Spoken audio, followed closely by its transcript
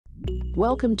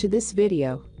Welcome to this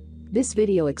video. This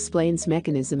video explains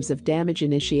mechanisms of damage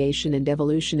initiation and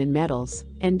evolution in metals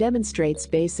and demonstrates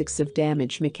basics of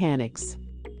damage mechanics.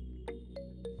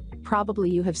 Probably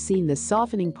you have seen the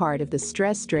softening part of the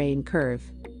stress-strain curve.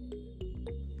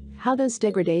 How does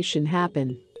degradation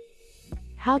happen?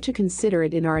 How to consider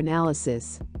it in our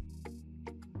analysis?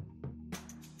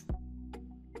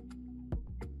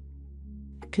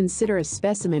 Consider a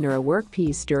specimen or a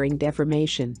workpiece during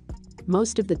deformation.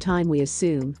 Most of the time we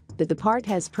assume that the part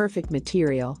has perfect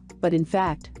material, but in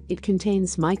fact, it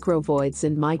contains micro-voids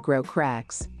and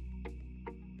micro-cracks.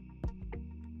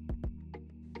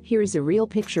 Here is a real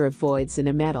picture of voids in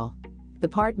a metal. The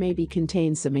part maybe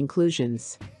contains some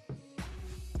inclusions.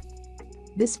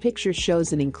 This picture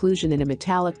shows an inclusion in a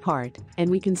metallic part,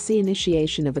 and we can see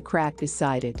initiation of a crack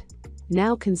beside it.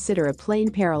 Now consider a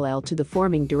plane parallel to the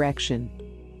forming direction.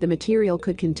 The material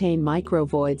could contain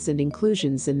micro-voids and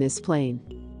inclusions in this plane.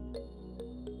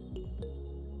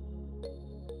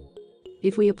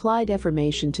 If we apply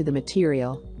deformation to the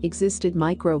material, existing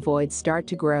micro-voids start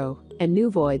to grow, and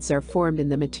new voids are formed in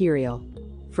the material.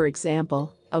 For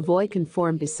example, a void can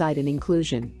form beside an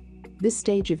inclusion. This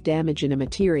stage of damage in a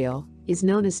material is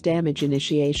known as damage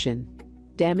initiation.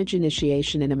 Damage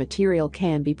initiation in a material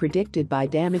can be predicted by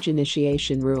damage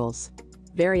initiation rules.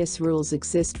 Various rules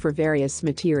exist for various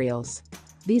materials.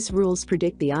 These rules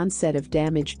predict the onset of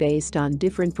damage based on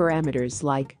different parameters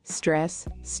like stress,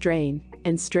 strain,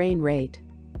 and strain rate.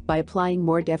 By applying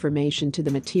more deformation to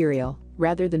the material,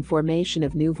 rather than formation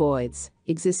of new voids,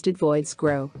 existing voids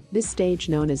grow. This stage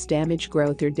known as damage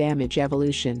growth or damage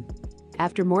evolution.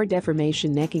 After more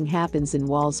deformation, necking happens in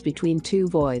walls between two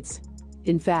voids.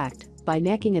 In fact, by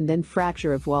necking and then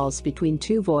fracture of walls between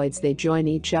two voids, they join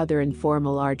each other and form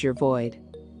a larger void.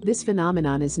 This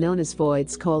phenomenon is known as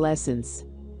voids coalescence.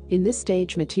 In this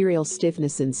stage, material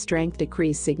stiffness and strength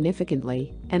decrease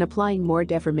significantly, and applying more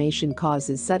deformation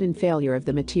causes sudden failure of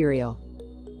the material.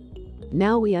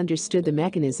 Now we understood the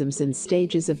mechanisms and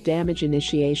stages of damage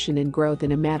initiation and growth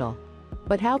in a metal.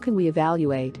 But how can we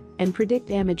evaluate and predict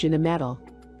damage in a metal?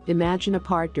 Imagine a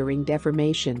part during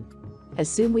deformation.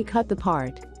 Assume we cut the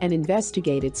part and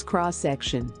investigate its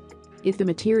cross-section. If the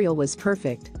material was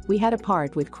perfect, we had a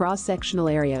part with cross-sectional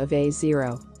area of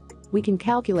A0. We can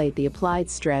calculate the applied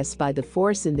stress by the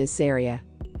force in this area.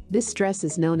 This stress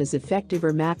is known as effective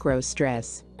or macro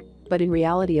stress. But in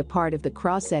reality, a part of the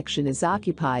cross-section is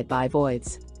occupied by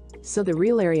voids. So the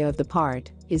real area of the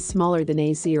part is smaller than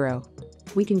A0.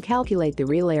 We can calculate the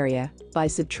real area by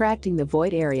subtracting the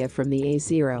void area from the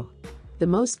A0. The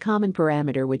most common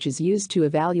parameter which is used to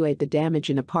evaluate the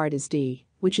damage in a part is d,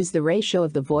 which is the ratio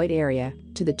of the void area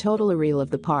to the total area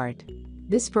of the part.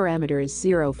 This parameter is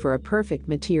 0 for a perfect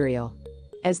material.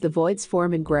 As the voids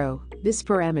form and grow, this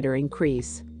parameter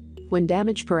increase. When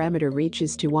damage parameter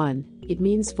reaches to 1, it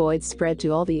means voids spread to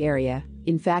all the area.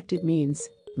 In fact, it means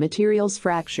materials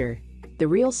fracture. The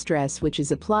real stress which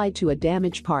is applied to a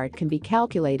damaged part can be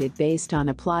calculated based on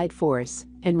applied force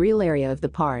and real area of the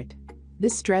part.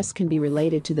 This stress can be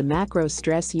related to the macro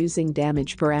stress using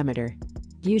damage parameter.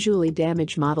 Usually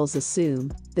damage models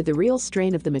assume that the real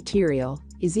strain of the material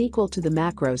is equal to the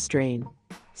macro strain.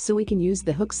 So we can use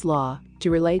the Hooke's law to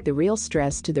relate the real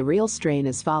stress to the real strain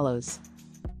as follows.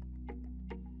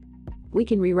 We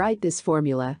can rewrite this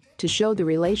formula to show the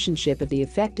relationship of the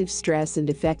effective stress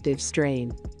and effective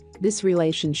strain. This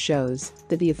relation shows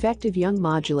that the effective Young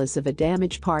modulus of a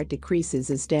damaged part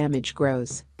decreases as damage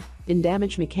grows. In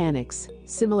damage mechanics,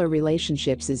 similar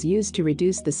relationships is used to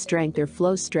reduce the strength or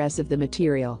flow stress of the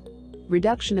material.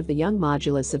 Reduction of the Young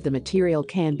modulus of the material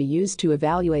can be used to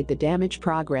evaluate the damage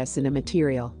progress in a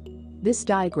material. This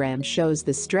diagram shows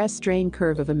the stress-strain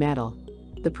curve of a metal.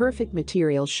 The perfect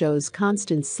material shows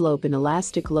constant slope in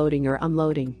elastic loading or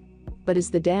unloading. But as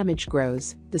the damage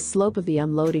grows, the slope of the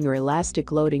unloading or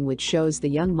elastic loading, which shows the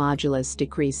Young modulus,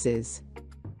 decreases.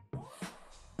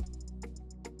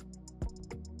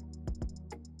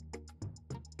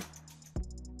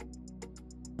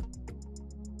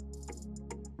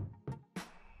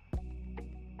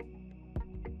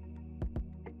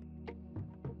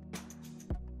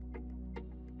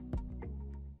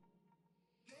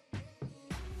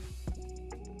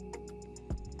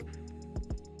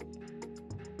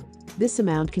 This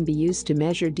amount can be used to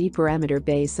measure D parameter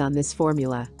based on this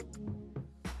formula.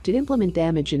 To implement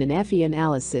damage in an FE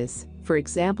analysis, for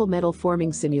example metal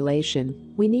forming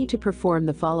simulation, we need to perform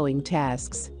the following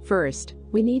tasks. First,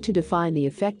 we need to define the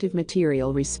effective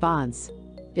material response.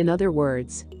 In other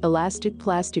words, elastic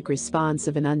plastic response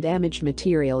of an undamaged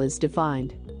material is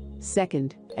defined.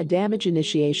 Second, a damage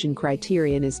initiation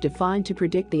criterion is defined to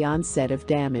predict the onset of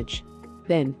damage.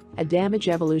 Then, a damage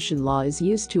evolution law is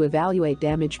used to evaluate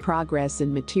damage progress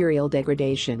and material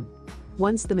degradation.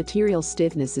 Once the material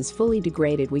stiffness is fully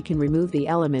degraded, we can remove the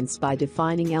elements by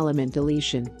defining element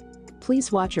deletion.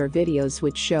 Please watch our videos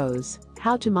which shows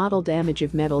how to model damage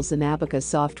of metals in Abacus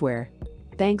software.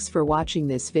 Thanks for watching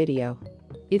this video.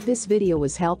 If this video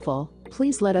was helpful,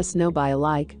 please let us know by a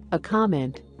like, a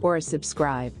comment, or a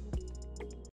subscribe.